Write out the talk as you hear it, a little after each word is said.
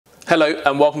Hello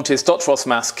and welcome to this Dr. Ross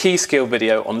Maths key skill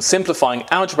video on simplifying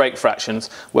algebraic fractions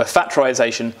where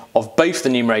factorisation of both the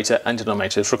numerator and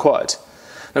denominator is required.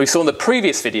 Now we saw in the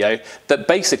previous video that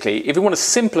basically if we want to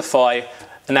simplify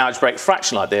an algebraic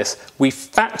fraction like this, we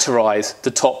factorise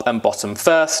the top and bottom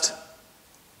first,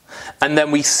 and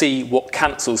then we see what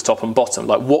cancels top and bottom,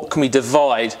 like what can we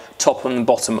divide top and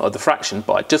bottom of the fraction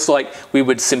by, just like we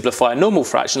would simplify a normal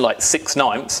fraction like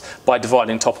 6/9 by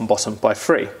dividing top and bottom by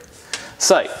 3.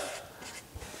 So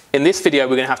in this video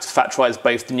we're going to have to factorise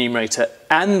both the numerator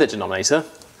and the denominator.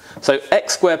 So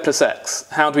x squared plus x,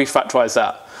 how do we factorise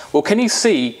that? Well, can you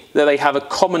see that they have a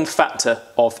common factor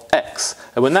of x?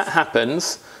 And when that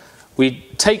happens, we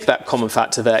take that common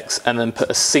factor of x and then put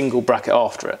a single bracket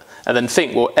after it. And then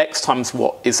think, well, x times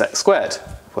what is x squared?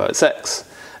 Well, it's x.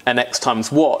 And x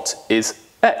times what is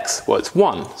x? Well, it's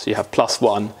 1. So you have plus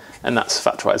 1, and that's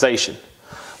factorisation.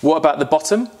 What about the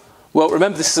bottom? Well,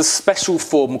 remember, this is a special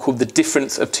form called the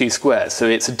difference of two squares. So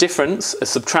it's a difference, a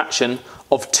subtraction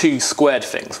of two squared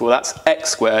things. Well, that's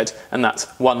x squared, and that's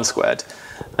 1 squared.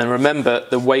 And remember,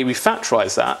 the way we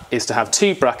factorise that is to have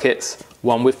two brackets,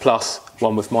 one with plus,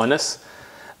 one with minus.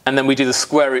 And then we do the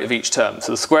square root of each term.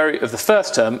 So the square root of the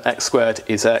first term, x squared,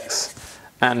 is x.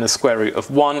 And the square root of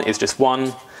 1 is just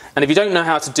 1. And if you don't know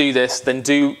how to do this, then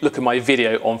do look at my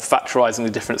video on factorising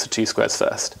the difference of two squares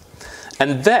first.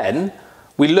 And then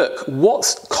we look,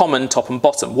 what's common top and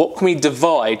bottom? What can we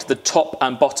divide the top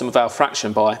and bottom of our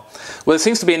fraction by? Well, there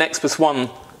seems to be an x plus 1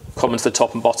 common to the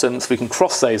top and bottom, so we can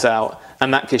cross those out,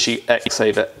 and that gives you x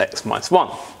over x minus 1.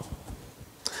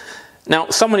 Now,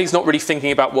 someone who's not really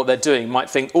thinking about what they're doing might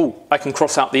think, oh, I can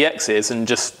cross out the x's and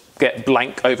just get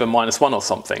blank over minus 1 or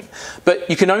something. But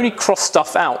you can only cross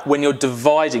stuff out when you're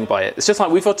dividing by it. It's just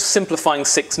like we've got simplifying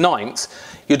 6/9.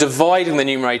 You're dividing the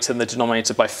numerator and the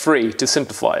denominator by 3 to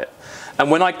simplify it. And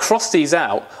when I crossed these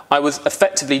out, I was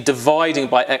effectively dividing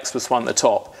by x plus 1 at the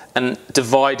top and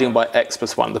dividing by x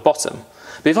plus 1 at the bottom.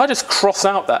 But if I just cross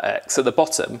out that x at the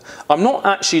bottom, I'm not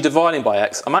actually dividing by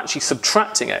x, I'm actually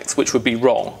subtracting x, which would be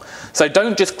wrong. So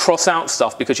don't just cross out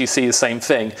stuff because you see the same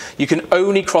thing. You can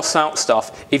only cross out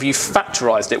stuff if you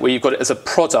factorised it, where you've got it as a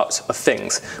product of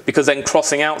things, because then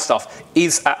crossing out stuff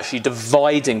is actually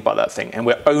dividing by that thing, and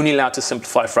we're only allowed to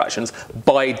simplify fractions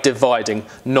by dividing,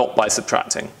 not by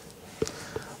subtracting.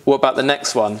 What about the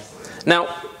next one? Now,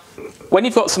 when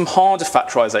you've got some harder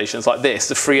factorizations like this,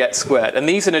 the 3x squared, and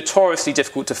these are notoriously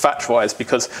difficult to factorise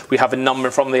because we have a number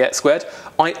in front of the x squared,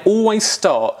 I always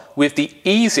start with the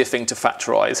easier thing to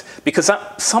factorise because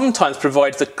that sometimes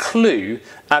provides a clue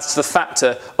as to the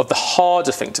factor of the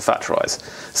harder thing to factorise.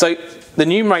 So the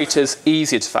numerator is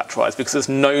easier to factorise because there's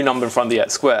no number in front of the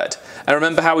x squared. And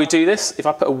remember how we do this? If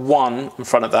I put a 1 in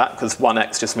front of that, because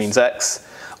 1x just means x,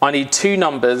 I need two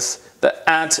numbers that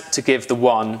add to give the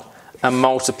 1 and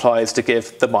multiplies to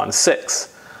give the minus 6.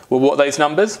 Well, what are those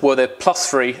numbers? Well, they're plus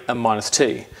 3 and minus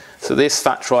 2. So this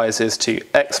factorises to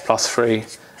x plus 3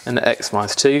 and x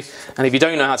minus 2. And if you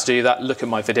don't know how to do that, look at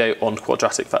my video on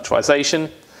quadratic factorization.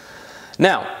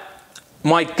 Now,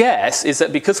 my guess is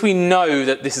that because we know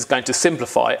that this is going to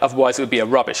simplify, otherwise it would be a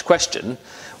rubbish question,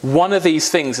 one of these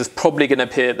things is probably going to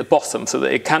appear at the bottom so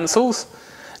that it cancels.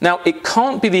 Now, it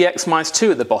can't be the x minus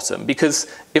 2 at the bottom, because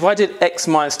if I did x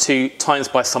minus 2 times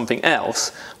by something else,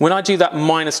 when I do that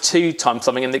minus 2 times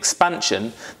something in the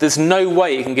expansion, there's no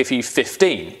way it can give you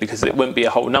 15, because it won't be a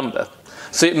whole number.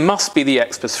 So it must be the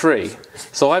x plus 3.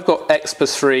 So I've got x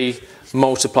plus 3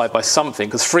 multiplied by something,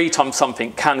 because 3 times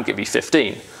something can give you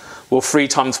 15. Well, 3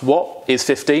 times what is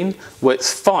 15? Well,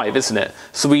 it's 5, isn't it?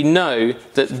 So we know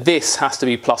that this has to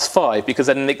be plus 5, because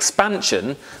then in the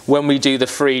expansion, when we do the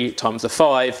 3 times the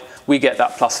 5, we get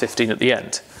that plus 15 at the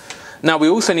end. Now, we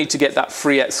also need to get that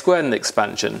 3x squared in the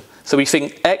expansion. So we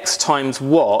think x times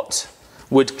what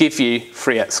would give you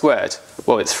 3x squared?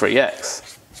 Well, it's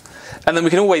 3x. And then we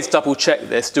can always double check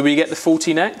this. Do we get the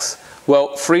 14x?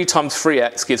 Well, 3 times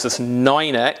 3x gives us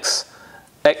 9x.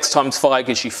 X times 5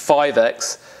 gives you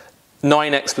 5x.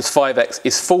 9x plus 5x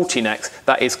is 14x,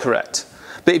 that is correct.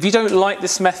 But if you don't like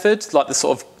this method, like the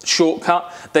sort of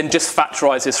shortcut, then just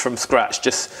factorise this from scratch.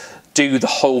 Just do the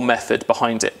whole method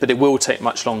behind it, but it will take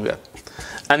much longer.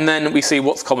 And then we see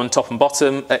what's common top and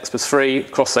bottom, x plus 3,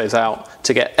 cross those out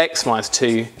to get x minus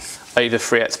 2 over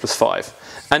 3x plus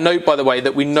 5. And note, by the way,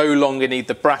 that we no longer need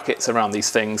the brackets around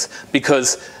these things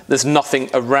because there's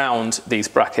nothing around these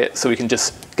brackets, so we can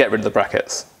just get rid of the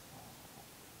brackets.